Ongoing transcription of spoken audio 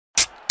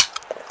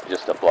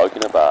just a bloke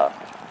in a bar.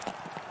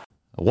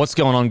 What's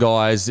going on,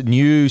 guys?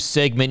 New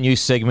segment,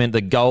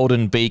 the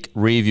Golden Beak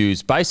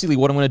Reviews. Basically,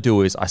 what I'm going to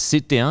do is I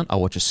sit down, I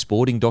watch a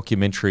sporting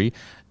documentary,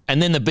 and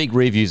then the Beak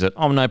reviews it.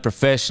 I'm no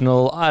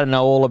professional. I don't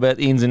know all about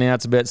the ins and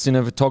outs about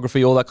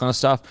cinematography, all that kind of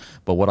stuff.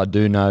 But what I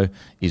do know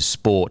is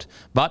sport.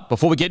 But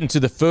before we get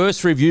into the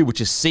first review, which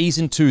is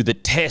Season 2, The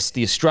Test,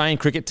 the Australian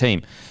cricket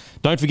team,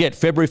 don't forget,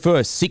 February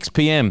 1st, 6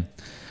 p.m,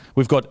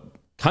 we've got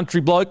Country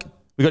Bloke,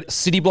 we've got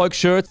City Bloke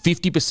shirt,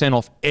 50%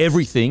 off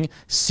everything,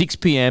 6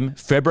 p.m,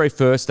 February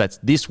 1st. That's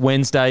this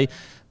Wednesday.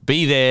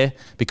 Be there,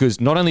 because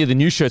not only are the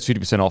new shirts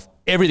 50% off,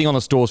 everything on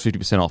the store is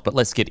 50% off. But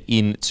let's get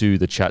into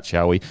the chat,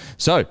 shall we?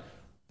 So,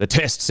 The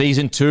Test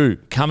Season 2,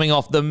 coming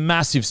off the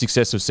massive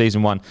success of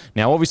Season 1.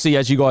 Now, obviously,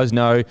 as you guys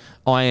know,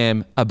 I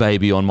am a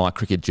baby on my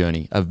cricket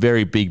journey, a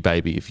very big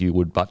baby, if you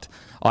would, but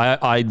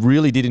I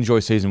really did enjoy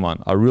Season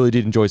 1. I really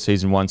did enjoy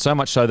Season 1, so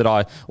much so that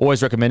I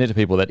always recommend it to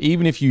people that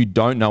even if you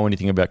don't know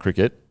anything about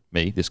cricket,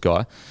 me, this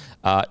guy,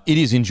 it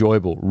is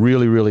enjoyable,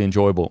 really, really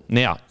enjoyable.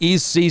 Now,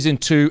 is Season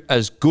 2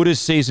 as good as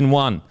Season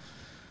 1?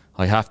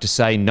 I have to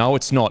say, no,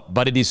 it's not,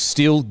 but it is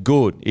still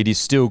good. It is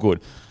still good.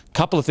 A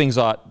couple of things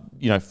are,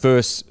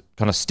 first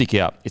kind of stick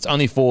out. It's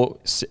only 4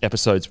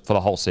 episodes for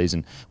the whole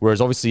season,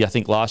 whereas obviously I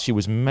think last year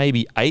was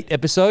maybe 8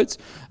 episodes.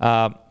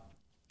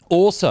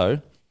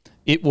 Also,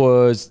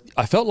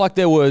 I felt like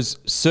there was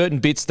certain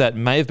bits that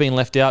may have been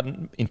left out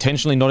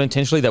intentionally, not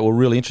intentionally, that were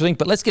really interesting,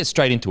 but let's get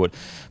straight into it.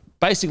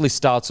 Basically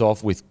starts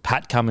off with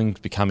Pat Cummins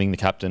becoming the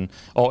captain.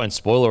 Oh, and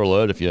spoiler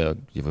alert, if you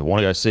want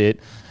to go see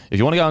it. If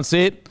you want to go and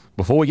see it,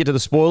 before we get to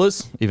the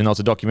spoilers, even though it's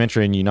a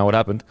documentary and you know what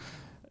happened,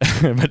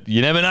 but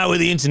you never know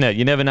with the internet.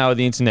 You never know with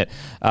the internet.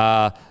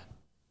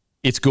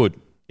 It's good.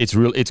 It's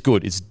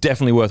good. It's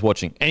definitely worth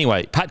watching.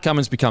 Anyway, Pat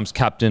Cummins becomes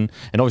captain,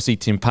 and obviously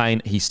Tim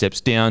Paine, he steps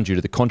down due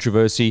to the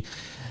controversy.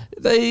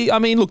 They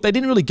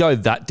didn't really go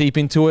that deep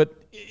into it.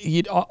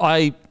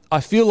 I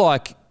feel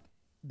like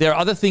there are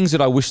other things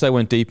that I wish they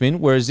went deep in,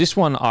 whereas this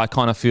one I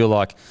kind of feel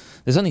like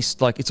there's only,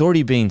 it's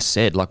already been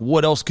said. Like,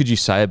 what else could you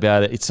say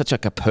about it? It's such a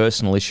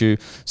personal issue.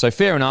 So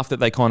fair enough that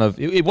they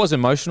it was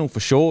emotional for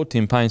sure.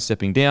 Tim Paine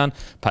stepping down,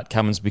 Pat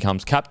Cummins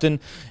becomes captain.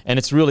 And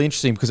it's really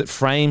interesting because it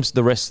frames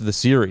the rest of the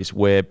series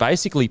where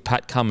basically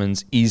Pat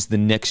Cummins is the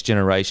next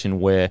generation,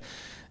 where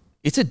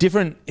it's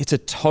a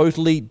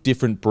totally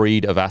different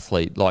breed of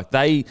athlete.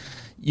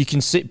 You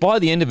can see by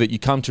the end of it, you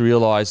come to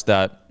realise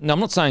that. Now, I'm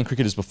not saying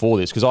cricketers before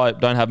this because I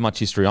don't have much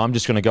history. I'm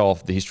just going to go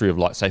off the history of,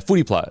 say,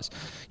 footy players.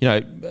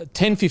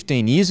 10,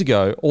 15 years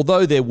ago,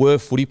 although there were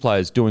footy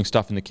players doing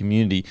stuff in the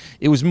community,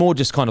 it was more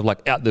just kind of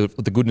like out the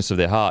goodness of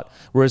their heart.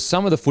 Whereas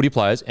some of the footy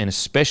players, and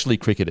especially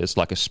cricketers,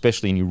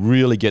 and you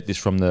really get this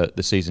from the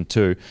Season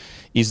 2,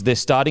 is they're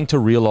starting to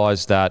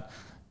realise that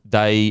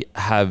they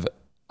have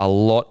a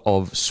lot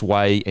of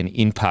sway and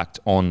impact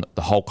on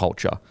the whole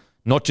culture.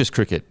 Not just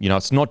cricket.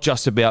 It's not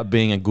just about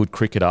being a good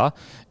cricketer.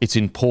 It's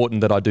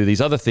important that I do these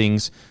other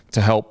things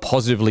to help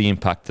positively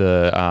impact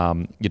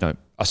the,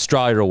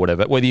 Australia or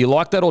whatever. Whether you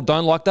like that or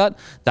don't like that,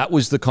 that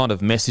was the kind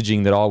of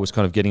messaging that I was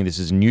kind of getting. This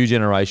is a new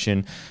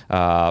generation.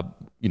 What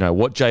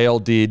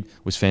JL did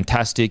was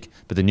fantastic,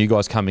 but the new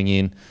guys coming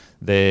in,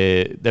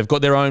 they've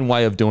got their own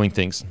way of doing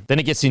things. Then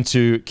it gets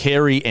into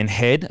Carey and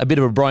Head, a bit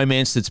of a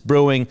bromance that's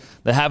brewing.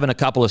 They're having a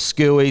couple of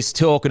skewies,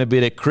 talking a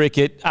bit of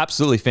cricket.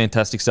 Absolutely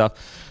fantastic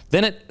stuff.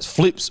 Then it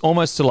flips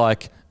almost to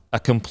like a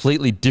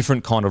completely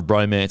different kind of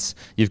bromance.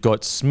 You've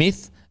got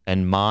Smith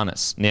and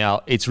Marnus.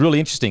 Now, it's really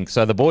interesting.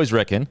 So the boys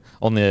reckon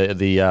on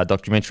the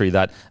documentary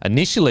that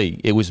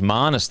initially it was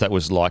Marnus that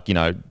was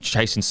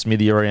chasing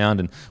Smithy around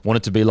and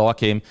wanted to be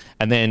like him.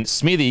 And then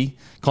Smithy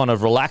kind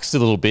of relaxed a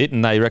little bit,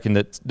 and they reckon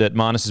that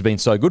Marnus has been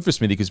so good for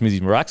Smithy because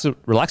Smithy's relaxed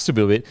a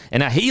little bit, and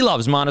now he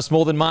loves Marnus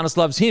more than Marnus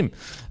loves him.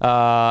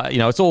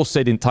 It's all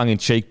said in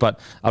tongue-in-cheek, but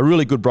a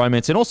really good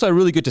bromance, and also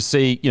really good to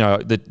see,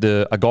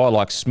 a guy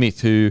like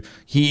Smith, who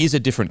he is a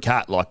different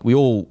cat. Like we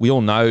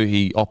all know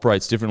he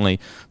operates differently,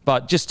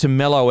 but just to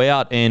mellow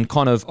out and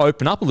kind of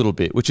open up a little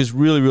bit, which is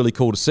really, really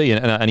cool to see,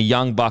 and a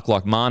young buck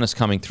like Marnus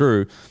coming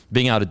through,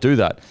 being able to do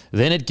that.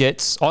 Then it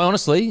gets, I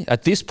honestly,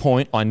 at this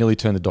point, I nearly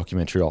turned the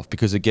documentary off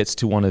because it gets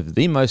to one of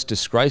the most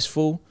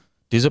disgraceful,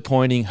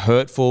 disappointing,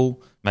 hurtful,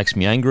 makes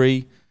me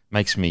angry,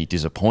 makes me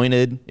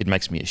disappointed, it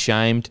makes me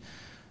ashamed.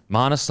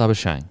 Marnus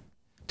Labuschagne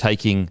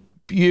taking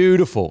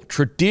beautiful,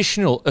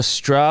 traditional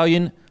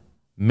Australian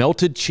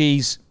melted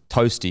cheese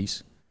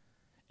toasties,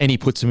 and he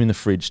puts them in the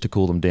fridge to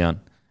cool them down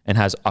and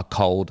has a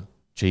cold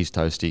cheese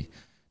toastie.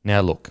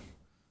 Now look,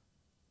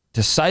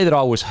 to say that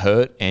I was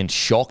hurt and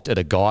shocked at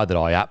a guy that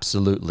I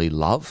absolutely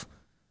love,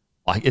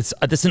 it's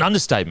an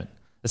understatement.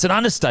 It's an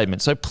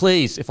understatement. So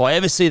please, if I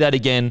ever see that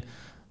again,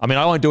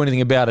 I won't do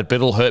anything about it, but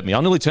it'll hurt me.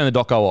 I'll nearly turn the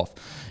doco off.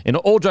 And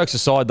all jokes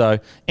aside, though,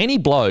 any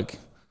bloke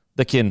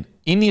that can,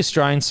 in the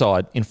Australian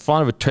side, in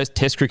front of a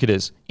test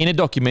cricketers, in a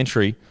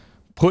documentary,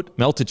 put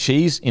melted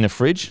cheese in a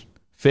fridge,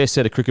 fair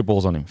set of cricket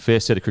balls on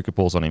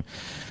him.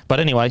 But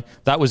anyway,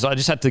 I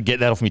just had to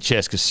get that off my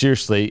chest because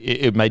seriously,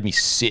 it made me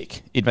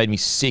sick. It made me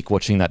sick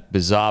watching that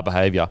bizarre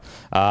behaviour.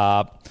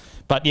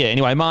 But But yeah,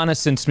 anyway,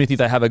 Marnus and Smithy,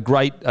 they have a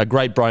great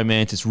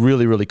bromance. It's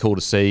really, really cool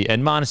to see.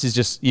 And Marnus is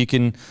just, you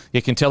can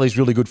tell he's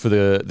really good for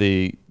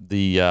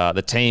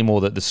the team or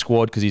the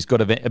squad, because he's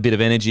got a bit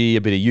of energy,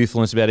 a bit of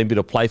youthfulness about him, a bit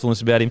of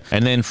playfulness about him.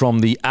 And then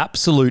from the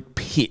absolute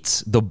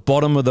pits, the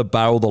bottom of the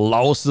barrel, the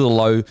lowest of the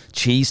low,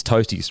 cheese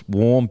toasties,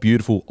 warm,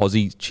 beautiful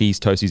Aussie cheese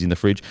toasties in the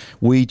fridge.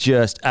 We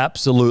just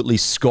absolutely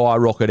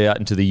skyrocket out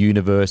into the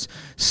universe.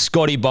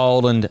 Scotty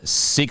Boland,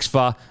 6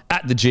 for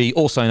at the G,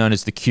 also known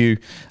as the Q.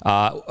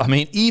 I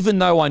mean, even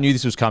though I knew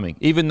this was coming,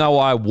 even though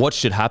I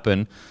watched it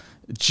happen,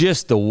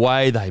 just the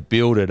way they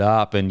build it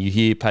up, and you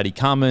hear Paddy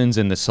Cummins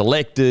and the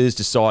selectors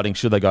deciding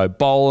should they go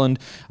Boland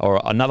or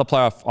another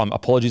player.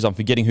 Apologies, I'm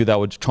forgetting who they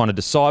were trying to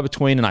decide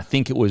between, and I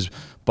think it was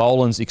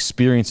Boland's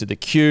experience at the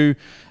Q.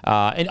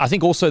 And I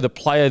think also the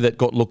player that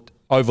got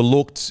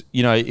overlooked,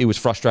 you know, it was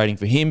frustrating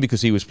for him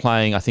because he was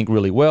playing, I think,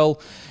 really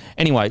well.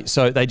 Anyway,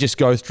 so they just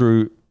go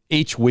through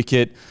each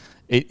wicket.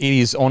 It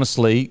is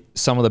honestly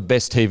some of the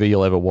best TV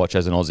you'll ever watch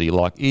as an Aussie.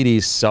 Like, it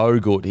is so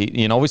good.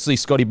 And obviously,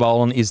 Scotty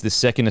Boland is the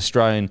second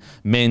Australian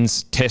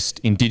men's Test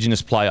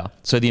Indigenous player.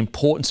 So the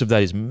importance of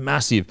that is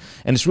massive.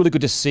 And it's really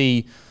good to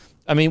see.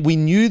 I mean, we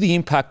knew the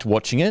impact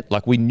watching it.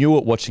 Like, we knew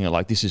it watching it.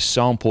 Like, this is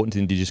so important to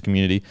the Indigenous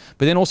community.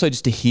 But then also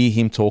just to hear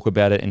him talk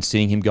about it and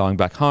seeing him going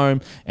back home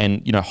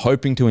and, you know,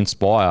 hoping to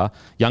inspire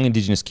young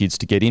Indigenous kids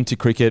to get into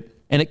cricket.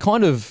 And it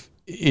kind of...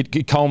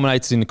 It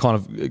culminates in kind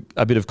of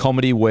a bit of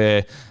comedy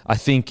where I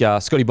think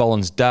Scotty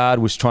Boland's dad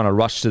was trying to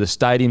rush to the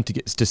stadium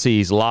to see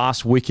his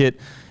last wicket,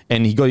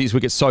 and he got his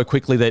wicket so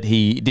quickly that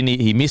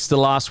he missed the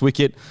last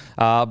wicket.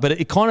 But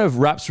it kind of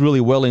wraps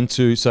really well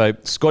into, so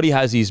Scotty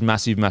has his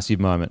massive,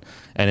 massive moment,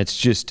 and it's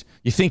just,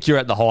 you think you're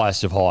at the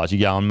highest of highs.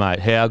 You're going, mate,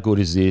 how good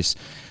is this?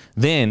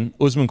 Then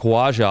Usman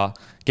Khawaja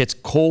gets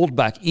called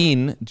back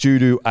in due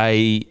to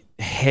a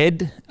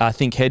Head. I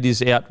think Head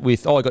is out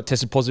with, I got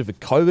tested positive for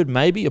COVID,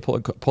 maybe.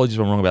 Apologies if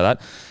I'm wrong about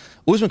that.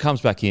 Usman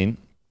comes back in.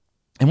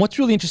 And what's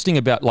really interesting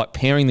about like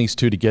pairing these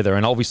two together,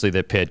 and obviously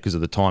they're paired because of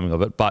the timing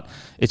of it, but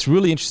it's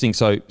really interesting.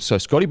 So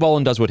Scotty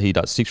Boland does what he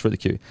does, 6 for the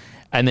Q.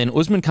 And then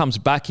Usman comes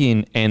back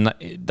in and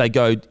they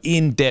go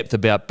in depth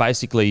about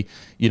basically,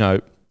 you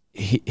know,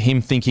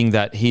 him thinking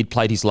that he'd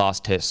played his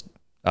last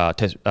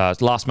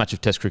last match of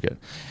Test cricket.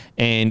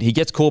 And he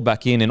gets called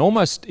back in, and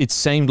almost it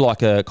seemed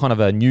like a kind of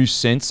a new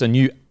sense, a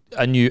new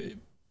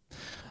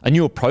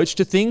approach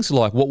to things,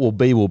 like what will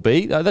be will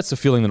be. That's the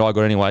feeling that I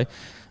got anyway.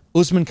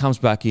 Usman comes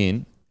back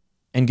in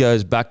and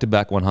goes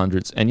back-to-back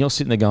 100s, and you're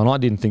sitting there going, I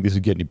didn't think this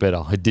would get any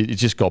better. It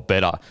just got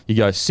better. You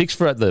go 6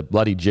 for at the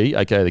bloody G,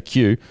 aka the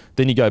Q,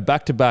 then you go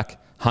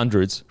back-to-back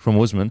 100s from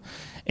Usman,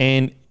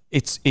 and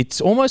it's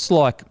almost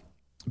like,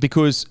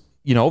 because,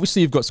 you know,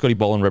 obviously you've got Scotty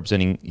Boland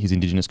representing his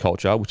Indigenous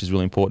culture, which is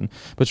really important,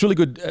 but it's really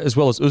good as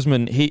well as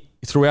Usman. He,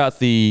 throughout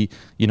the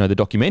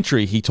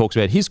documentary, he talks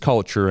about his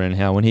culture and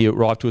how when he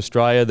arrived to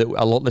Australia that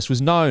a lot less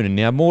was known and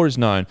now more is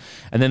known.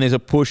 And then there's a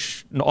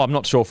push, I'm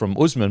not sure from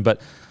Usman,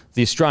 but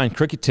the Australian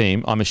cricket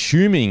team, I'm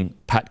assuming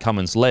Pat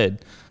Cummins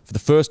led, for the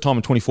first time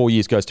in 24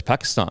 years goes to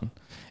Pakistan.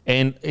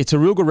 And it's a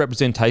real good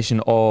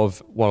representation of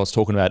what I was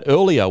talking about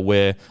earlier,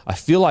 where I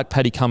feel like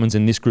Paddy Cummins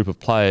and this group of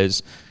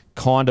players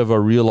kind of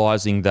are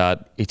realising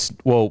that it's,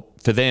 well,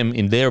 for them,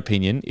 in their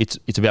opinion, it's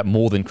about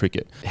more than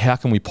cricket. How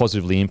can we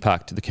positively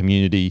impact the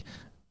community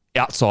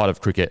outside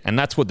of cricket? And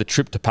that's what the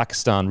trip to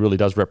Pakistan really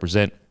does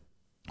represent.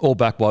 All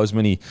backed by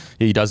Usman.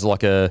 He does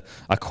like a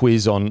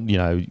quiz on, you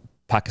know,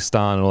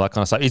 Pakistan and all that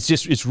kind of stuff.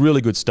 It's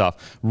really good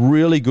stuff.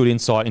 Really good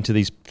insight into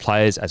these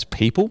players as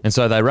people. And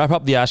so they wrap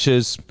up the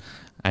Ashes,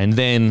 and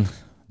then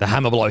the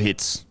hammer blow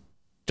hits.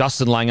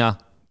 Justin Langer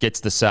gets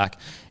the sack.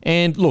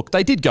 And look,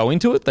 they did go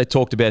into it. They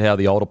talked about how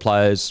the older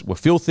players were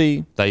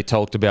filthy. They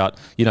talked about,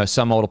 you know,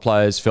 some older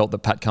players felt that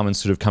Pat Cummins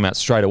sort of come out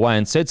straight away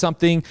and said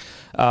something.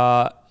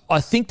 I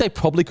think they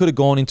probably could have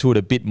gone into it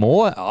a bit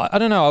more. I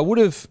don't know. I would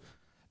have,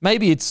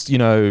 maybe it's, you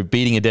know,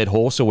 beating a dead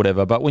horse or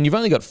whatever, but when you've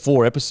only got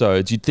 4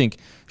 episodes, you'd think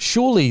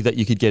surely that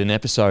you could get an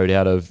episode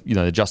out of, you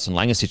know, the Justin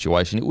Langer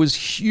situation. It was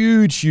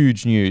huge,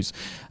 huge news.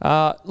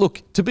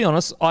 Look, to be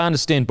honest, I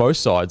understand both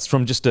sides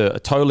from just a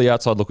totally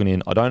outside looking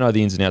in. I don't know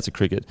the ins and outs of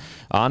cricket.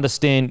 I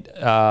understand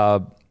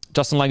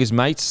Justin Langer's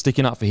mates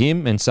sticking up for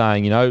him and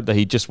saying, you know, that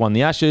he just won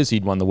the Ashes,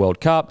 he'd won the World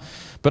Cup.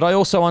 But I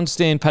also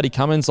understand Paddy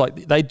Cummins,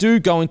 like they do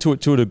go into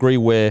it to a degree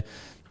where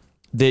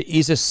there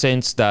is a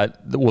sense that,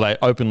 well, they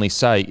openly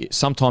say,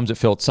 sometimes it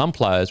felt some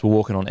players were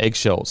walking on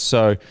eggshells.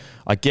 So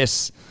I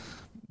guess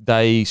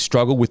they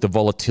struggle with the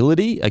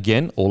volatility.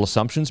 Again, all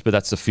assumptions, but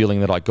that's the feeling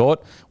that I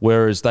got.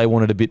 Whereas they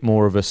wanted a bit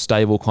more of a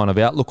stable kind of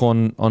outlook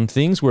on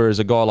things. Whereas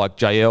a guy like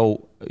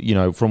JL, you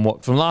know, from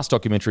last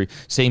documentary,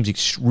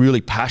 seems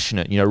really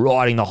passionate, you know,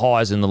 riding the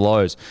highs and the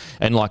lows.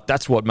 And like,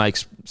 that's what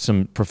makes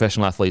some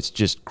professional athletes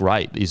just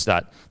great, is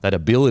that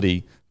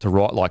ability to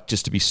write, like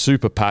just to be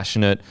super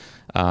passionate.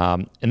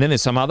 And then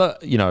there's some other,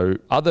 you know,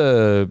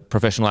 other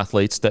professional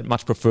athletes that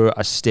much prefer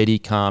a steady,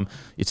 calm.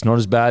 It's not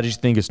as bad as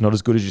you think. It's not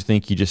as good as you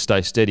think. You just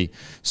stay steady.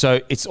 So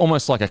it's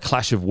almost like a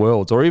clash of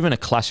worlds, or even a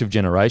clash of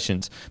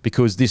generations,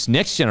 because this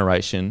next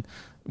generation,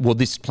 well,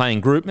 this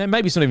playing group,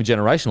 maybe it's not even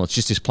generational, it's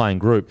just this playing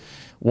group,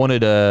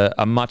 wanted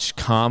a much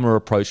calmer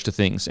approach to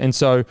things. And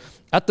so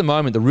at the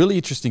moment, the really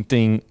interesting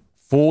thing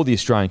for the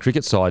Australian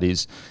cricket side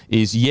is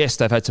yes,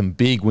 they've had some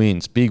big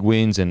wins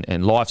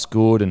and life's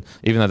good. And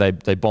even though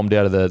they bombed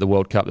out of the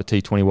World Cup, the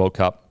T20 World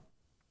Cup,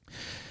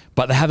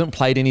 but they haven't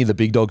played any of the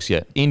big dogs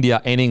yet.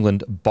 India and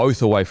England,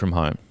 both away from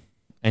home.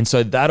 And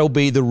so that'll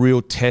be the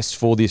real test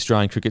for the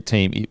Australian cricket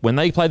team. When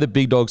they play the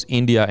big dogs,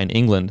 India and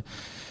England,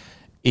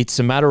 it's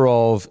a matter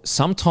of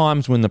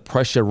sometimes when the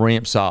pressure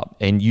ramps up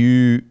and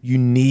you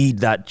need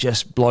that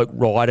just bloke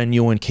riding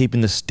you and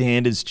keeping the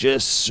standards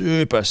just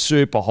super,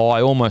 super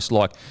high, almost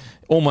like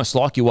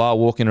you are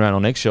walking around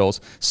on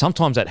eggshells.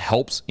 Sometimes that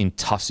helps in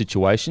tough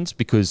situations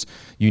because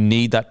you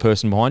need that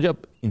person behind you.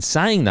 In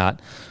saying that,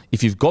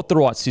 if you've got the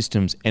right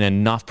systems and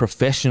enough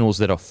professionals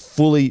that are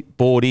fully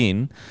bought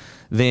in,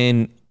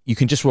 then you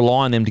can just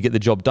rely on them to get the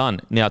job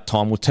done. Now,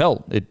 time will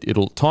tell.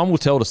 Time will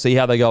tell to see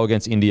how they go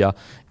against India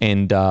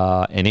and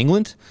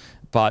England.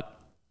 But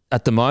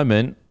at the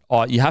moment,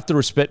 you have to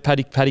respect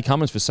Paddy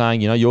Cummins for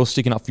saying, you're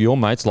sticking up for your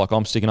mates like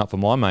I'm sticking up for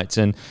my mates.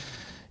 And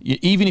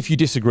even if you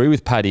disagree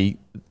with Paddy,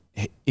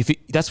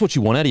 that's what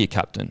you want out of your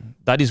captain.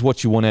 That is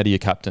what you want out of your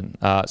captain.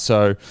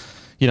 So,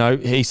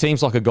 he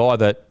seems like a guy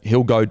that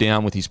he'll go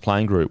down with his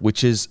playing group,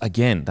 which is,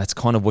 again, that's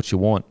kind of what you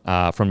want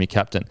from your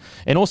captain.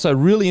 And also,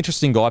 really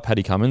interesting guy,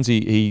 Paddy Cummins.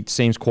 He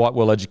seems quite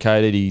well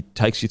educated. He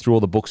takes you through all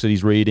the books that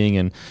he's reading.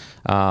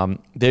 And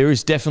there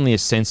is definitely a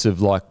sense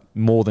of like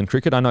more than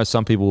cricket. I know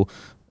some people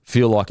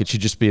feel like it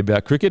should just be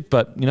about cricket,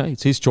 but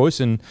it's his choice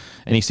and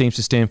he seems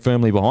to stand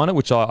firmly behind it,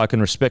 which I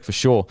can respect for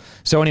sure.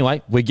 So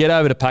anyway, we get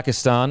over to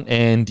Pakistan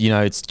and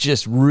it's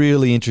just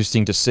really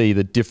interesting to see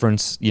the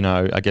difference,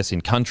 I guess in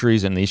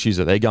countries and the issues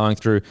that they're going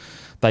through.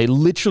 They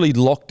literally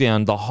lock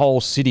down the whole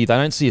city. They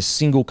don't see a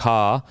single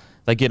car.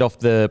 They get off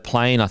the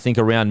plane, I think,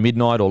 around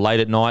midnight or late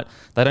at night.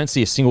 They don't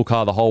see a single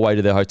car the whole way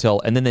to their hotel,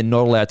 and then they're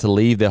not allowed to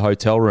leave their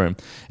hotel room.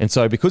 And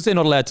so because they're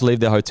not allowed to leave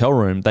their hotel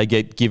room, they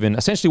get given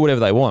essentially whatever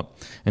they want.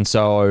 And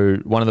so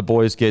one of the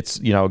boys gets,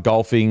 a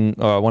golfing,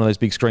 one of those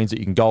big screens that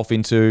you can golf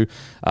into.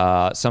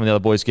 Some of the other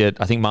boys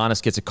I think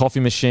Marnus gets a coffee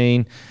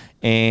machine,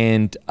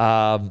 and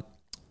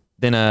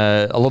then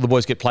a lot of the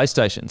boys get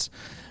PlayStations.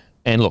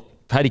 And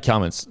look, Paddy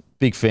Cummins,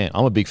 big fan.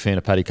 I'm a big fan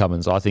of Paddy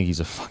Cummins. I think he's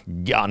a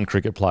fucking gun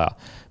cricket player.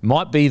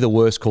 Might be the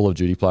worst Call of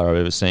Duty player I've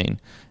ever seen.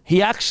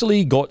 He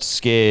actually got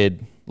scared,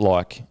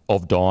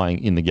 of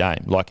dying in the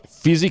game.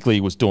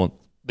 Physically was doing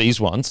these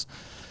ones.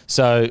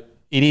 So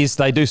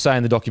they do say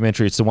in the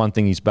documentary it's the one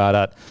thing he's bad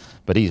at,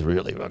 but he's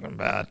really fucking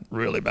bad,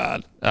 really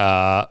bad.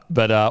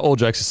 But all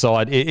jokes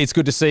aside, it's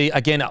good to see.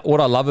 Again, what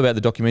I love about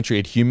the documentary,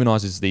 it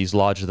humanises these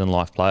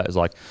larger-than-life players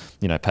like,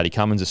 Paddy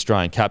Cummins,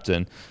 Australian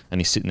captain, and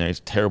he's sitting there, he's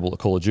terrible at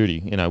Call of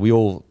Duty.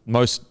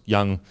 Most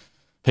young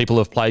people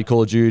have played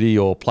Call of Duty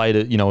or played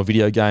a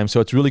video game, so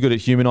it's really good at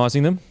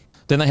humanising them.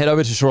 Then they head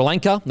over to Sri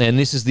Lanka, and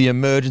this is the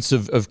emergence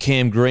of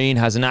Cam Green,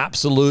 has an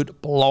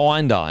absolute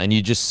blinder, and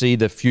you just see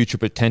the future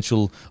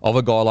potential of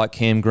a guy like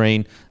Cam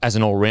Green as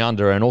an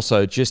all-rounder, and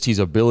also just his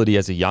ability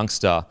as a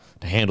youngster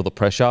to handle the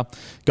pressure.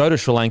 Go to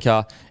Sri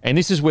Lanka, and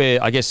this is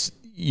where I guess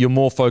you're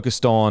more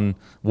focused on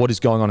what is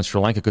going on in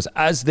Sri Lanka, because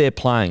as they're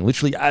playing,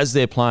 literally as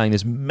they're playing,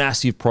 there's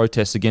massive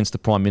protests against the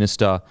Prime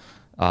Minister,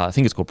 I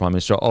think it's called Prime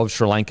Minister, of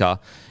Sri Lanka,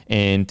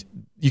 and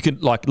you can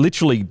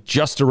literally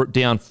just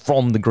down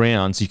from the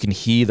ground, so you can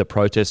hear the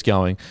protests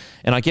going.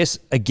 And I guess,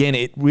 again,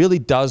 it really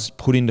does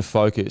put into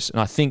focus. And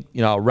I think,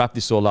 I'll wrap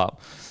this all up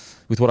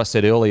with what I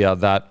said earlier,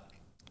 that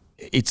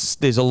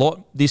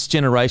this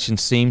generation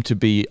seem to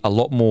be a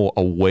lot more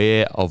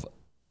aware of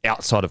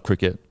outside of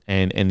cricket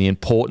and the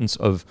importance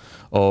of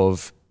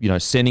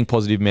sending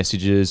positive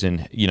messages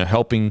and,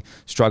 helping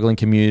struggling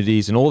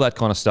communities and all that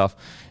kind of stuff.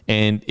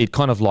 And it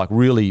kind of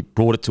really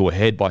brought it to a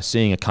head by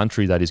seeing a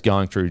country that is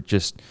going through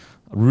just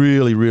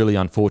really, really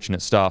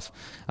unfortunate stuff.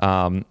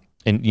 And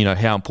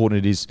how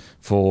important it is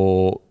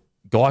for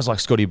guys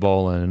like Scotty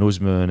Boland and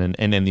Usman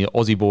and then the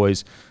Aussie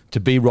boys to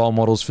be role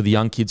models for the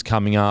young kids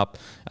coming up,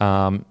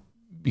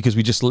 because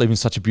we just live in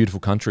such a beautiful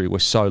country. We're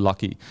so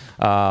lucky.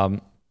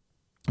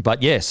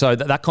 But yeah, so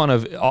that kind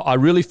of, I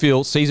really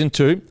feel season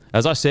 2,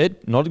 as I said,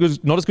 not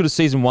as good as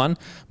season 1,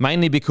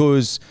 mainly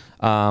because,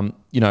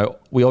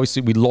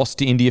 we lost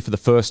to India for the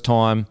first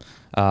time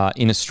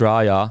in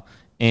Australia,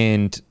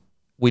 and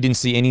we didn't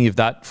see any of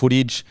that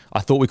footage. I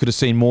thought we could have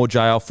seen more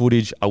JL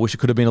footage. I wish it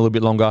could have been a little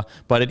bit longer,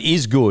 but it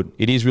is good.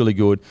 It is really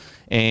good.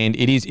 And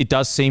it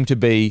does seem to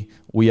be,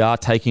 we are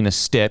taking a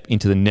step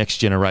into the next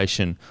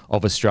generation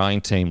of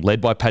Australian team,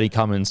 led by Paddy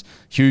Cummins.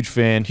 Huge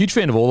fan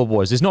of all the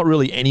boys. There's not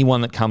really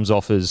anyone that comes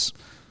off as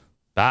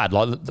bad,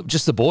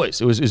 just the boys.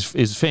 It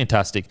was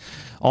fantastic.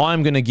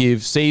 I'm going to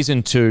give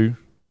season 2,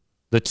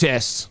 the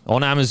test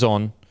on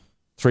Amazon,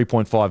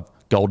 3.5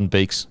 Golden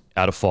Beaks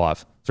out of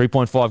 5.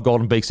 3.5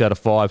 Golden Beaks out of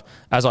 5.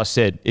 As I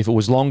said, if it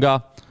was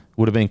longer,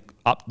 would have been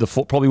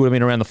probably would have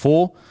been around the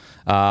 4.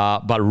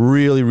 But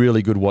really,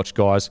 really good watch,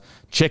 guys.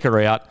 Check her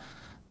out.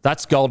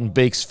 That's Golden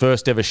Beak's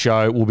first ever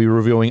show. We'll be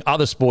reviewing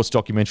other sports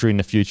documentary in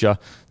the future.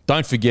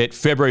 Don't forget,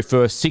 February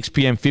 1st, 6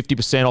 p.m,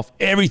 50% off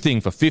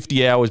everything for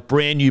 50 hours,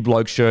 brand new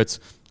bloke shirts,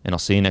 and I'll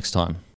see you next time.